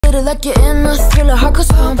get it like you're in a thriller. Heart goes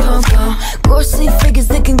pum pum pum. Ghostly figures,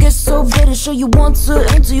 they can get so bitter. Show you want to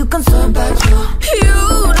until you can turn back.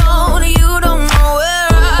 You don't know where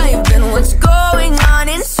I've been. What's going on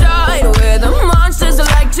inside? Where the monsters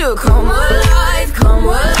like to come alive, come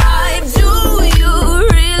alive. Do you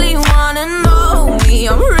really wanna know me?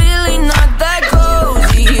 I'm really not that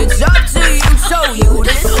cozy. It's up to you, so you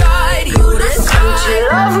decide, you decide. Would you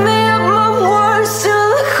love me at my worst till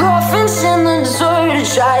the coffin's in the dirt?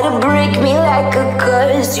 Try to break me like a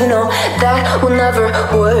curse, you know that will never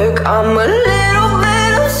work. I'm a little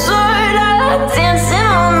bit absurd, I like dancing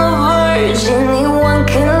on the verge. Anyone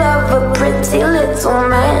can love a pretty little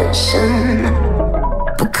mansion,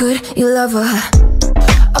 but could you love a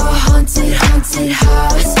haunted, haunted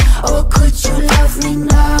house? Or could you love me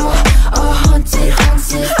now? A haunted,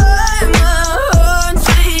 haunted, I'm a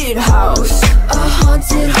haunted house. A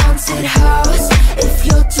haunted, haunted house. If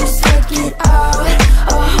you're too scared, get out.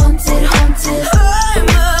 A haunted, haunted, I'm a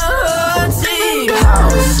haunted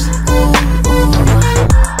house.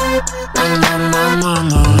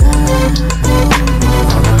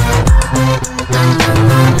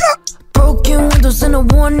 Broken windows and a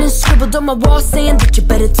warning scribbled on my wall saying that you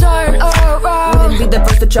better turn around. Wouldn't be the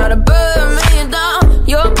first to try to burn me down.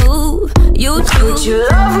 Your move, you too. Would you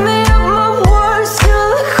love me at my worst till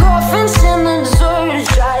the coffin's in the dirt?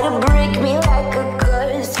 Try to break me like a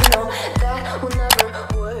curse, you know that will never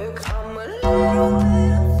work. I'm a little bit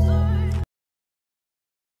absurd.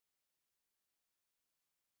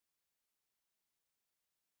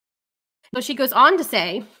 So she goes on to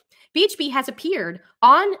say, BHB has appeared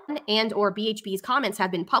on and or BHB's comments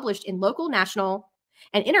have been published in local, national,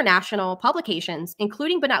 and international publications,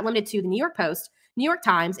 including but not limited to the New York Post, New York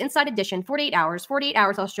Times, Inside Edition, 48 Hours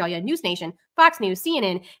Australia, News Nation, Fox News,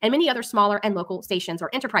 CNN, and many other smaller and local stations or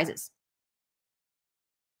enterprises.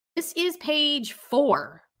 This is page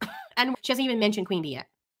 4, and she hasn't even mentioned Queen Bee yet.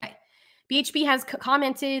 Okay. BHB has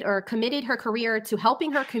commented or committed her career to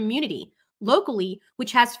helping her community locally,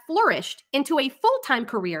 which has flourished into a full-time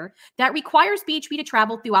career that requires BHB to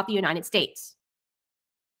travel throughout the United States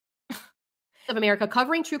of America,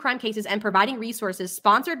 covering true crime cases and providing resources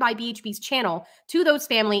sponsored by BHB's channel to those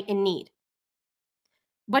family in need.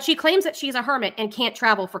 But she claims that she's a hermit and can't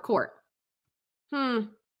travel for court. Kind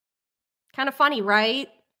of funny, right?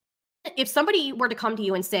 If somebody were to come to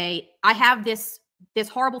you and say, I have this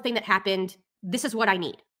horrible thing that happened, this is what I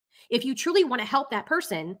need. If you truly want to help that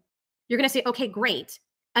person, you're going to say, okay, great.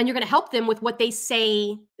 And you're going to help them with what they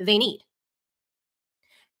say they need.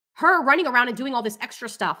 Her running around and doing all this extra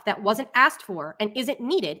stuff that wasn't asked for and isn't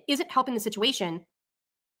needed, isn't helping the situation.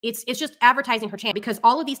 It's just advertising her channel, because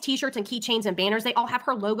all of these t-shirts and keychains and banners, they all have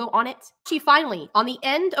her logo on it. She finally, on the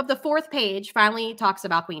end of the 4th page, finally talks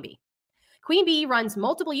about Queen Bee. Queen Bee runs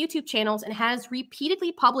multiple YouTube channels and has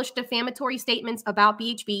repeatedly published defamatory statements about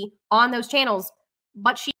BHB on those channels,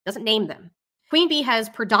 but she doesn't name them. Queen Bee has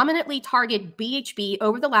predominantly targeted BHB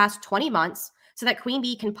over the last 20 months so that Queen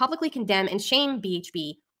Bee can publicly condemn and shame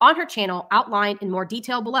BHB on her channel, outlined in more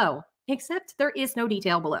detail below, except there is no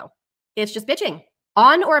detail below. It's just bitching.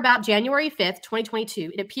 On or about January 5th,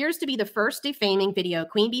 2022, it appears to be the first defaming video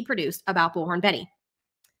Queen Bee produced about Bullhorn Betty.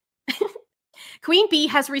 Queen Bee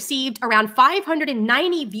has received around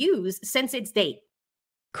 590 views since its date.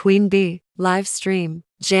 Queen Bee, live stream,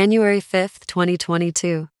 January 5th,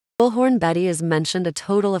 2022. Bullhorn Betty is mentioned a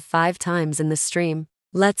total of 5 times in the stream.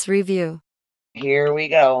 Let's review. Here we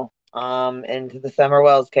go. Into the Summer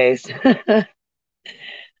Wells case.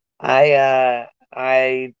 I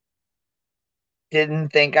didn't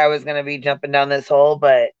think I was gonna be jumping down this hole,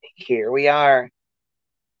 but here we are.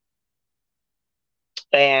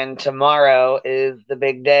 And tomorrow is the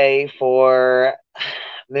big day for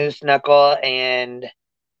Moose Knuckle and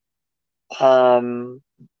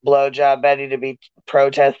Blowjob Betty to be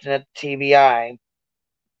protesting at the TBI.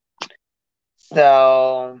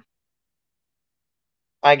 So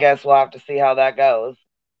I guess we'll have to see how that goes.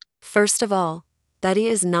 First of all, Betty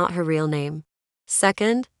is not her real name.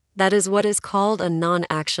 Second, that is what is called a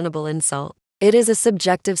non-actionable insult. It is a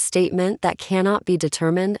subjective statement that cannot be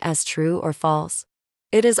determined as true or false.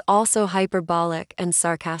 It is also hyperbolic and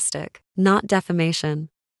sarcastic, not defamation.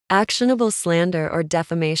 Actionable slander or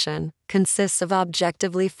defamation consists of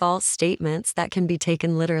objectively false statements that can be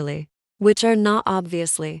taken literally, which are not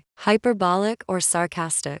obviously hyperbolic or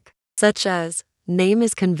sarcastic, such as, name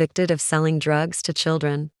is convicted of selling drugs to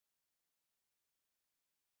children.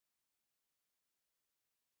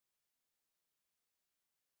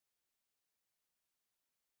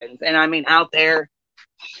 And I mean, out there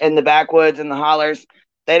in the backwoods and the hollers,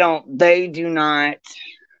 they do not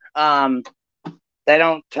They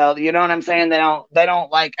don't tell, you know what I'm saying? They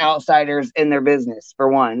don't like outsiders in their business, for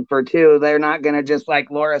one. For two, they're not going to, just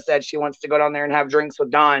like Laura said, she wants to go down there and have drinks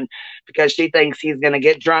with Don because she thinks he's going to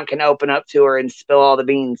get drunk and open up to her and spill all the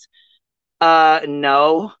beans.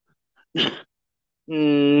 No.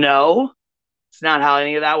 No. It's not how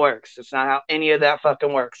any of that works. It's not how any of that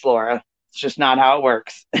fucking works, Laura. It's just not how it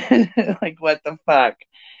works. Like, what the fuck?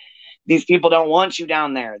 These people don't want you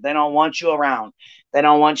down there. They don't want you around. They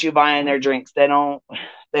don't want you buying their drinks. They don't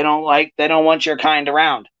want your kind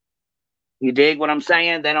around. You dig what I'm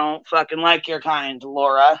saying? They don't fucking like your kind,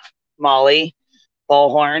 Laura, Molly,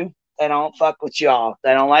 Bullhorn. They don't fuck with y'all.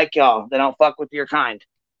 They don't like y'all. They don't fuck with your kind.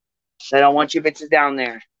 They don't want you bitches down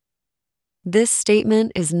there. This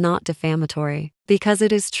statement is not defamatory because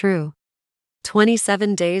it is true.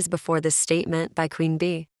 27 days before this statement by Queen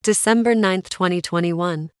Bee, December 9,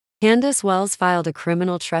 2021, Candace Wells filed a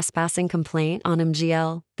criminal trespassing complaint on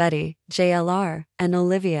MGL, Betty, JLR, and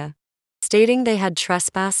Olivia, stating they had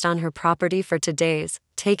trespassed on her property for 2 days,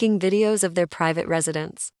 taking videos of their private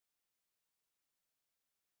residence.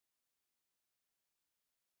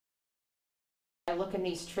 I look in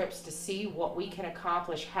these trips to see what we can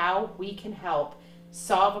accomplish, how we can help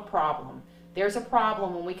solve a problem. There's a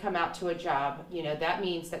problem when we come out to a job, that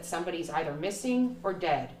means that somebody's either missing or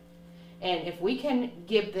dead. And if we can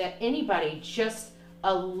give anybody just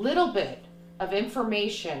a little bit of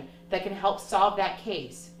information that can help solve that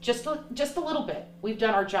case, just a little bit, we've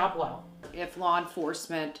done our job well. If law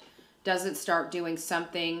enforcement doesn't start doing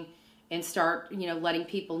something and start, letting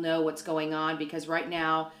people know what's going on, because right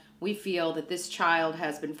now we feel that this child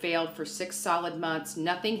has been failed for 6 solid months.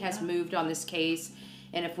 Nothing has moved on this case.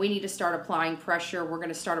 And if we need to start applying pressure, we're going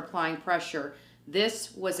to start applying pressure.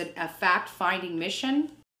 This was a fact-finding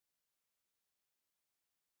mission.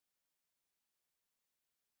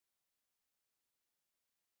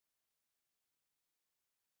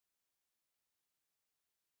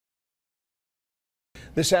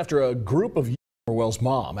 This after a group of Wells'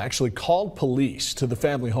 mom actually called police to the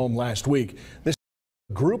family home last week. This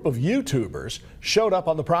group of YouTubers showed up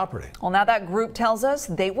on the property. Well, now that group tells us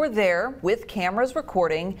they were there with cameras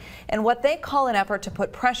recording in what they call an effort to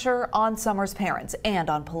put pressure on Summer's parents and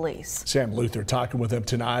on police. Sam Luther talking with them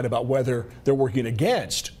tonight about whether they're working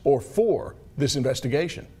against or for this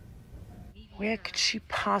investigation. Where could she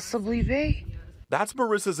possibly be? That's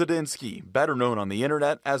Marissa Zadinsky, better known on the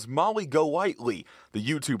internet as Molly Go Lightly. The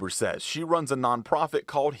YouTuber says she runs a nonprofit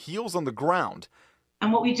called Heels on the Ground.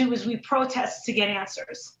 And what we do is we protest to get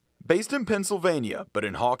answers. Based in Pennsylvania, but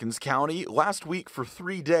in Hawkins County last week for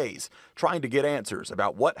 3 days, trying to get answers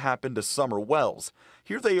about what happened to Summer Wells.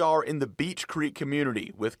 Here they are in the Beach Creek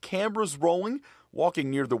community with cameras rolling, walking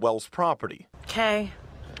near the Wells property. Okay,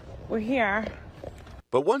 we're here.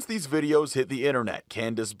 But once these videos hit the internet,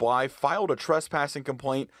 Candace Bly filed a trespassing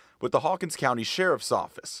complaint with the Hawkins County Sheriff's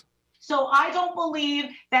Office. So I don't believe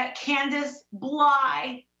that Candace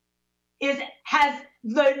Bly has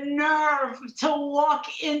the nerve to walk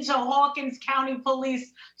into Hawkins County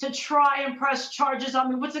Police to try and press charges on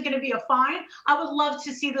me. What's it going to be, a fine? I would love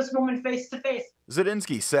to see this woman face to face.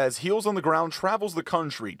 Zadinsky says Heels on the Ground travels the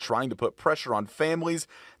country trying to put pressure on families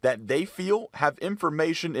that they feel have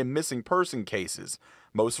information in missing person cases.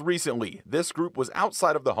 Most recently, this group was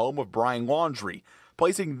outside of the home of Brian Laundrie,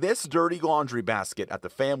 placing this dirty laundry basket at the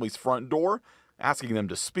family's front door, asking them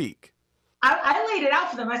to speak. I laid it out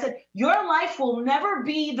for them. I said, your life will never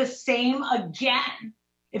be the same again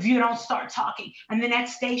if you don't start talking. And the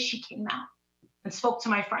next day she came out and spoke to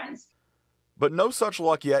my friends. But no such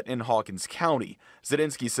luck yet in Hawkins County.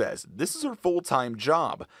 Zadinsky says this is her full-time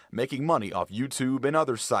job, making money off YouTube and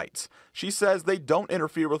other sites. She says they don't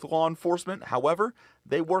interfere with law enforcement. However,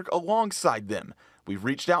 they work alongside them. We've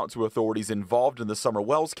reached out to authorities involved in the Summer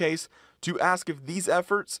Wells case to ask if these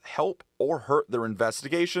efforts help or hurt their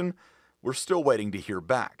investigation. We're still waiting to hear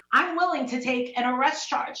back. I'm willing to take an arrest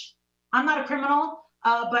charge. I'm not a criminal,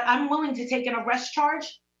 but I'm willing to take an arrest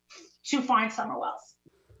charge to find Summer Wells.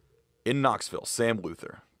 In Knoxville, Sam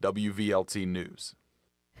Luther, WVLT News.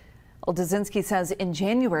 Well, Dazinski says in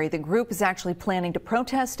January, the group is actually planning to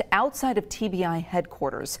protest outside of TBI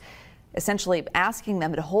headquarters, essentially asking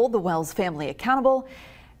them to hold the Wells family accountable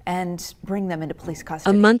and bring them into police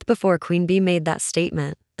custody. A month before Queen Bee made that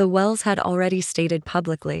statement, the Wells had already stated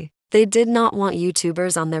publicly they did not want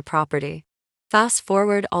YouTubers on their property. Fast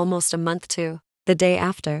forward almost a month to the day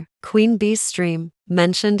after Queen Bee's stream,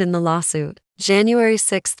 mentioned in the lawsuit, January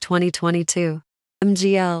 6, 2022,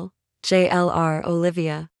 MGL, JLR,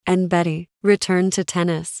 Olivia, and Betty returned to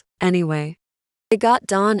tennis anyway. It got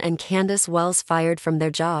Don and Candace Wells fired from their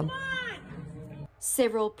job.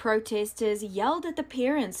 Several protesters yelled at the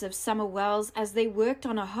parents of Summer Wells as they worked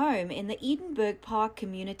on a home in the Edenburg Park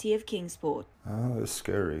community of Kingsport. It's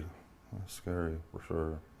scary. It's scary for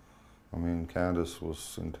sure. I mean, Candace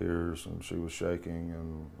was in tears and she was shaking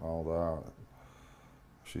and all that.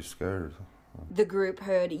 She's scared. The group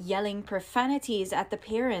heard yelling profanities at the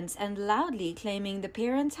parents and loudly claiming the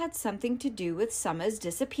parents had something to do with Summer's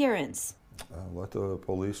disappearance. Let the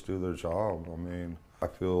police do their job. I mean, I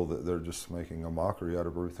feel that they're just making a mockery out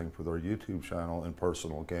of everything for their YouTube channel and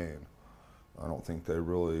personal gain. I don't think they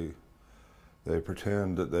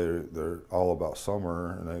pretend that they're all about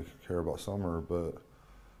Summer and they care about Summer, but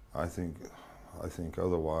I think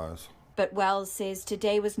otherwise. But Wells says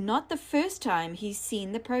today was not the first time he's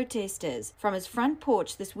seen the protesters. From his front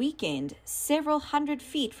porch this weekend, several hundred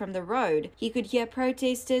feet from the road, he could hear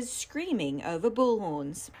protesters screaming over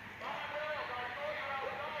bullhorns.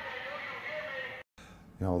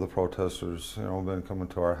 You know, the protesters, been coming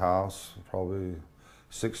to our house probably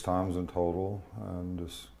 6 times in total and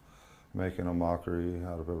just making a mockery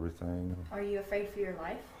out of everything. Are you afraid for your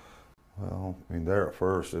life? Well, I mean, there at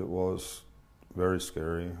first it was very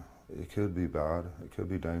scary. It could be bad, it could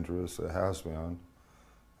be dangerous, it has been,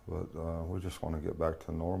 but we just want to get back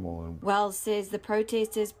to normal. Wells says the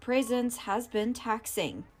protesters' presence has been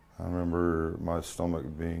taxing. I remember my stomach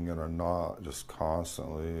being in a knot just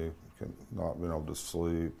constantly, not being able to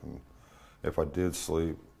sleep, and if I did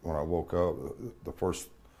sleep, when I woke up, as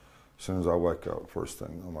soon as I wake up, first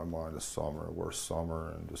thing on my mind is Summer, where's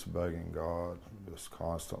Summer, and just begging God, just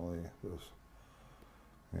constantly,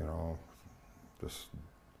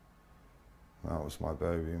 that was my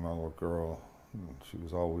baby, my little girl, and she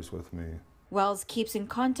was always with me. Wells keeps in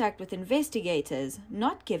contact with investigators,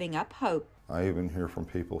 not giving up hope. I even hear from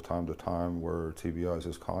people time to time where TBI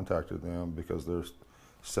has contacted them because their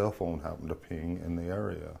cell phone happened to ping in the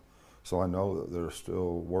area. So I know that they're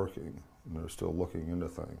still working and they're still looking into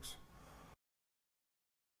things.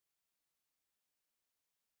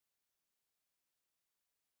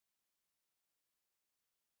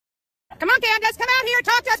 Come on, Candace, come out here and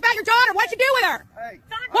talk to us about your daughter. What'd you do with her? Hey,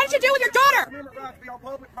 what did you do with your daughter? Right to be on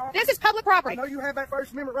public property. This is public property. I know you have that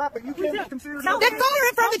First Amendment right, but you can't consider... Then fire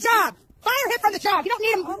him from the job. Fire him from the job. You don't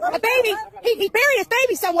need him. A baby. He buried his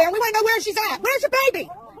baby somewhere, and we want to know where she's at. Where's your baby?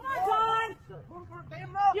 Come on, Don.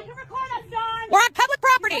 You can record us, Don. We're on public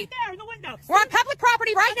property. Right there in the window. We're on public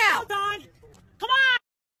property right now. Don. Come on.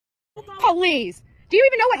 Police. Do you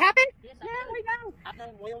even know what happened? Yes, we know. I've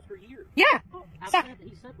known Wales for years. Yeah.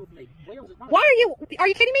 He said with me. Wales is not. Why are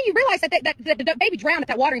you kidding me? You realize that the baby drowned at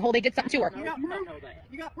that watering hole. They did something to her. You don't know that.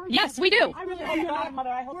 You got proof. Yes, we do. I really am not, Mother.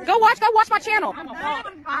 I hope Go watch my channel. I'm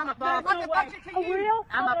a bug. For real?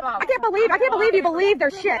 I'm a bug. I can't believe you believe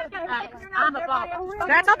their shit. I'm a bug.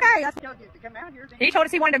 That's okay. He told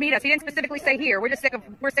us he wanted to meet us. He didn't specifically say here. We're sick of. Are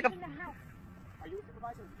you a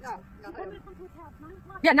supervisor? No.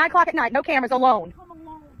 Yeah, 9 o'clock at night. No cameras, alone.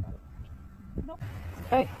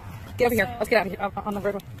 Hey, get over here. Let's get out of here on the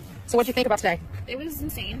road. So what'd you think about today? It was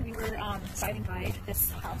insane. We were driving by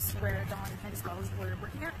this house where Dawn and Candace Wells were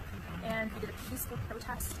working at, and we did a peaceful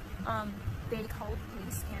protest. They called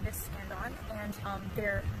police, Candace and Dawn, and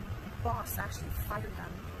their boss actually fired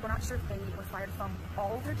them. We're not sure if they were fired from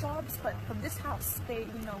all their jobs, but from this house, we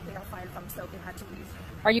know they are fired from, so they had to leave.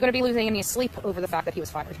 Are you going to be losing any sleep over the fact that he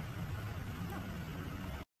was fired?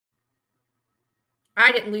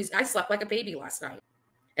 I didn't lose. I slept like a baby last night.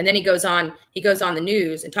 And then he goes on the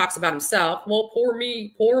news and talks about himself. Well, poor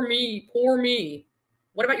me, poor me, poor me.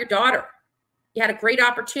 What about your daughter? You had a great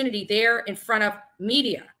opportunity there in front of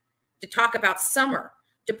media to talk about Summer,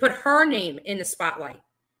 to put her name in the spotlight.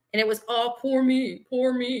 And it was all poor me,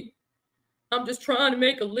 poor me. I'm just trying to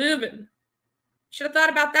make a living. Should have thought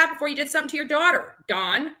about that before you did something to your daughter,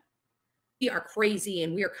 Dawn. We are crazy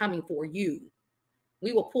and we are coming for you.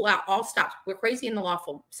 We will pull out all stops. We're crazy in the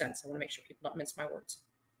lawful sense. I want to make sure people don't mince my words.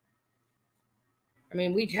 I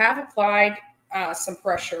mean, we have applied some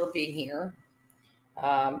pressure being here.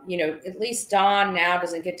 At least Don now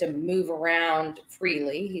doesn't get to move around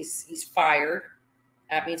freely. He's fired.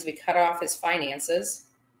 That means we cut off his finances.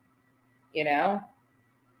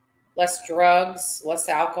 Less drugs, less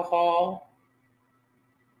alcohol.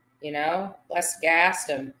 Less gas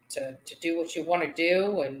to do what you want to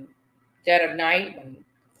do, and dead of night when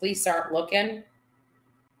police aren't looking.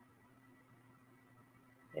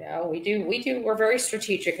 We're very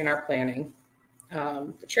strategic in our planning.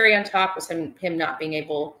 The cherry on top was him not being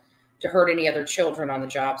able to hurt any other children on the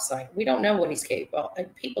job site. We don't know what he's capable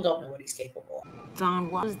of. People don't know what he's capable of.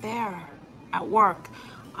 Don was there at work.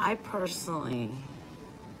 I personally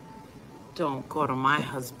don't go to my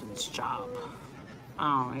husband's job.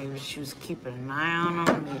 Oh, maybe she was keeping an eye on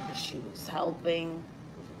him. Maybe she was helping.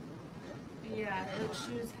 Yeah,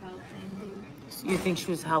 she was helping. You think she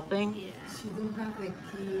was helping? Yeah. She don't have like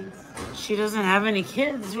kids. She doesn't have any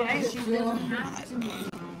kids, right? She doesn't have to.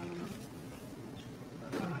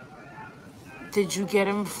 Did you get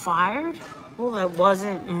him fired? Well, that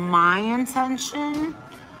wasn't my intention,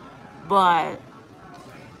 but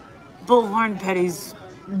Bullhorn Petty's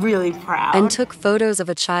really proud. And took photos of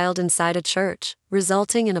a child inside a church,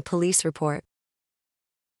 resulting in a police report.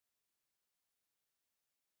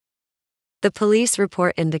 The police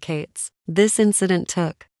report indicates this incident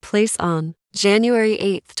took place on January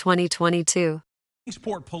 8, 2022.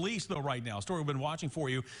 Kingsport police, though, right now, a story we've been watching for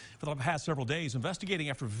you for the past several days, investigating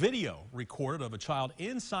after video recorded of a child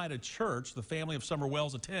inside a church the family of Summer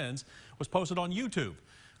Wells attends was posted on YouTube.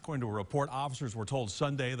 According to a report, officers were told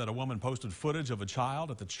Sunday that a woman posted footage of a child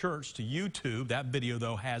at the church to YouTube. That video,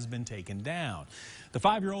 though, has been taken down. The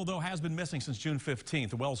 5-year-old, though, has been missing since June 15th.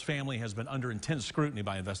 The Wells family has been under intense scrutiny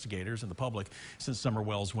by investigators and the public since Summer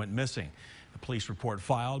Wells went missing. The police report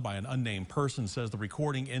filed by an unnamed person says the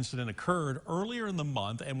recording incident occurred earlier in the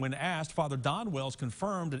month, and when asked, Father Don Wells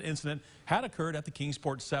confirmed an incident had occurred at the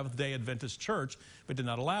Kingsport Seventh-day Adventist Church, but did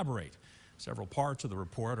not elaborate. Several parts of the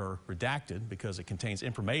report are redacted because it contains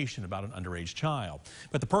information about an underage child.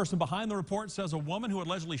 But the person behind the report says a woman who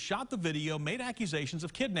allegedly shot the video made accusations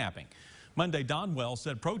of kidnapping. Monday, Don Wells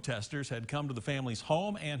said protesters had come to the family's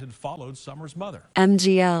home and had followed Summer's mother.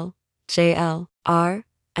 MGL, JL, R,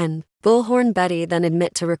 and Bullhorn Betty then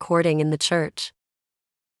admit to recording in the church.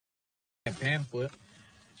 A pamphlet.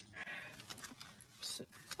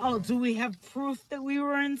 Oh, do we have proof that we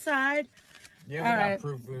were inside? Yeah, we got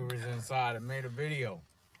proof we was inside. I made a video.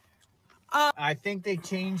 I think they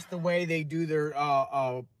changed the way they do their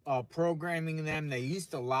programming in them. They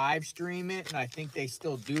used to live stream it, and I think they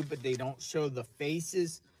still do, but they don't show the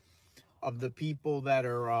faces of the people that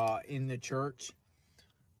are in the church.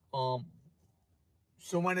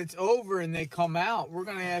 So when it's over and they come out, we're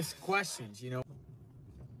gonna ask questions, you know.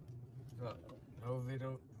 No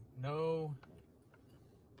video. No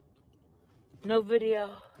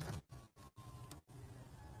video.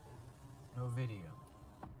 No video.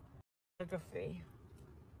 Photography.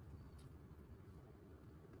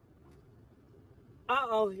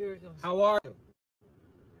 Uh-oh, here it goes. How are you?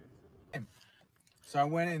 So I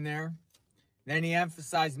went in there. Then he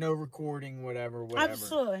emphasized no recording, whatever.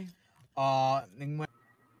 Absolutely.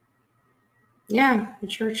 Yeah, the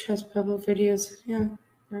church has public videos. Yeah,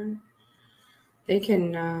 right. They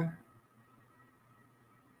can.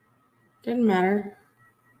 Didn't matter.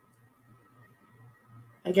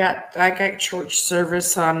 I got church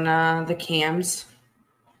service on the cams.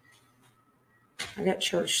 I got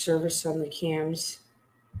church service on the cams.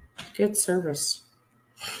 Good service.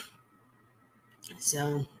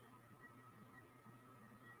 So.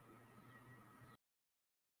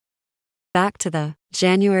 Back to the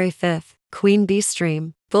January 5th Queen Bee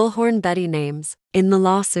stream, Bullhorn Betty names in the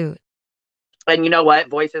lawsuit. And you know what?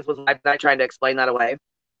 Voices was like that trying to explain that away.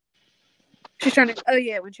 She's trying to, oh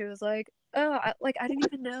yeah, when she was like, oh, I didn't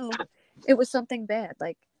even know it was something bad.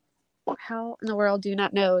 Like, how in the world do you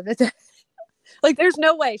not know that? Like, there's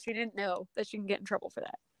no way she didn't know that she can get in trouble for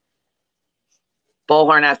that.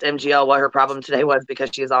 Bullhorn asked MGL what her problem today was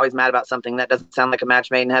because she is always mad about something. That doesn't sound like a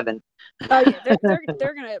match made in heaven. Oh yeah,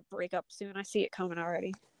 they're gonna break up soon. I see it coming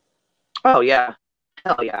already. Oh yeah,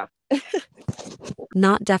 hell yeah.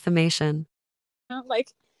 Not defamation.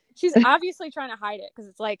 Like, she's obviously trying to hide it because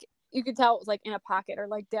it's like you could tell it was like in a pocket or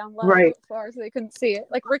like down low right. as far as they couldn't see it.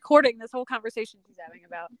 Like recording this whole conversation she's having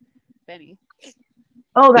about Benny.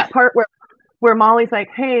 Oh, that part where Molly's like,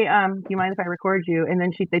 "Hey, do you mind if I record you?" And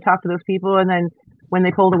then they talk to those people, and then when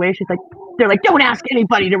they pulled away, they're like, "Don't ask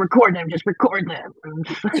anybody to record them, just record them."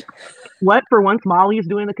 What? For once, Molly's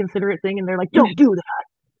doing the considerate thing, and they're like, "Don't do that."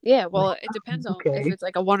 Yeah, well, it depends on if it's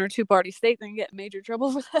like a 1 or 2 party state, then you get in major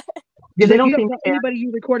trouble for that. Yeah, they don't tell anybody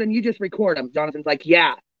you record them, you just record them. Jonathan's like,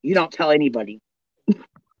 yeah, you don't tell anybody.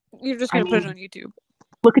 You're just going to put it on YouTube.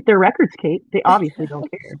 Look at their records, Kate. They obviously don't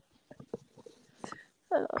care.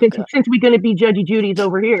 Oh, since we're going to be Judgy Judy's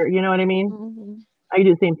over here, you know what I mean? Mm-hmm. I do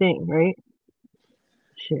the same thing, right?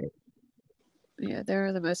 Shit. Yeah,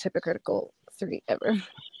 they're the most hypocritical 3 ever.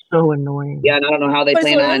 So annoying. Yeah, and I don't know how they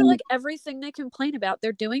plan on. Like everything they complain about,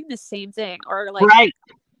 they're doing the same thing, or like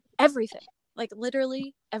everything, like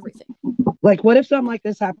literally everything. Like, what if something like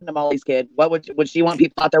this happened to Molly's kid? What would she want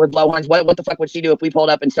people out there with blowhorns? What the fuck would she do if we pulled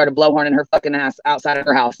up and started blowhorning her fucking ass outside of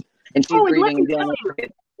her house and she's breathing and dealing with her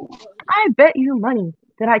kid? I bet you money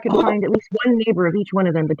that I could find at least one neighbor of each one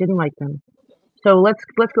of them that didn't like them. So let's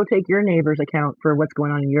go take your neighbor's account for what's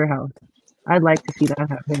going on in your house. I'd like to see that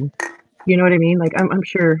happen. You know what I mean? Like, I'm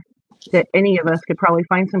sure that any of us could probably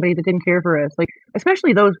find somebody that didn't care for us. Like,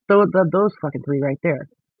 especially those fucking three right there.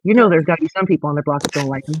 You know, there's got to be some people on their block that don't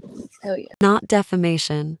like them. Hell yeah. Not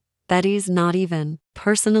defamation. Betty's not even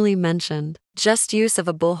personally mentioned, just use of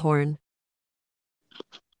a bullhorn.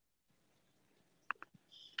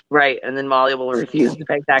 Right, and then Molly will refuse to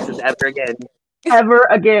pay taxes ever again. Ever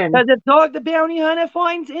again. Because if Dog the Bounty Hunter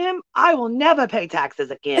finds him, I will never pay taxes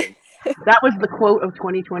again. That was the quote of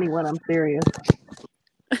 2021. I'm serious.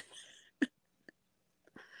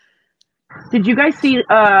 Did you guys see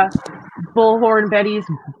Bullhorn Betty's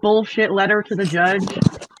bullshit letter to the judge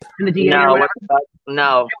and the DA or whatever?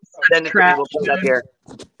 No. Send it to me. We'll put it up here.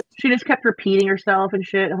 She just kept repeating herself and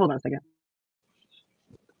shit. Hold on a second.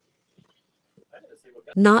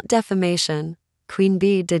 Not defamation. Queen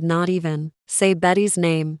Bee did not even say Betty's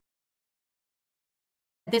name.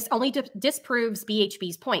 This only disproves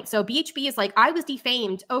BHB's point. So BHB is like, I was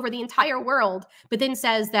defamed over the entire world, but then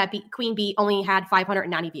says that Queen Bee only had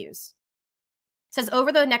 590 views. Says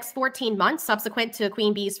over the next 14 months subsequent to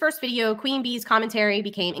Queen Bee's first video, Queen Bee's commentary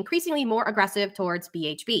became increasingly more aggressive towards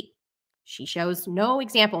BHB. She shows no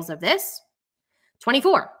examples of this.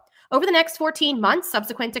 24. Over the next 14 months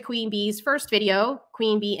subsequent to Queen Bee's first video,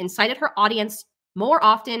 Queen Bee incited her audience more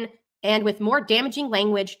often and with more damaging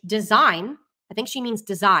language I think she means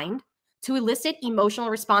designed, to elicit emotional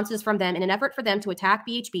responses from them in an effort for them to attack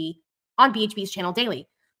BHB on BHB's channel daily.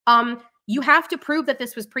 You have to prove that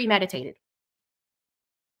this was premeditated.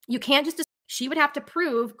 You can't just, she would have to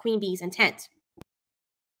prove Queen Bee's intent,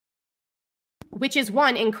 which is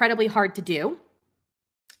one, incredibly hard to do.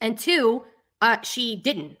 And two, she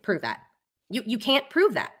didn't prove that. You can't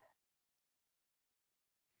prove that.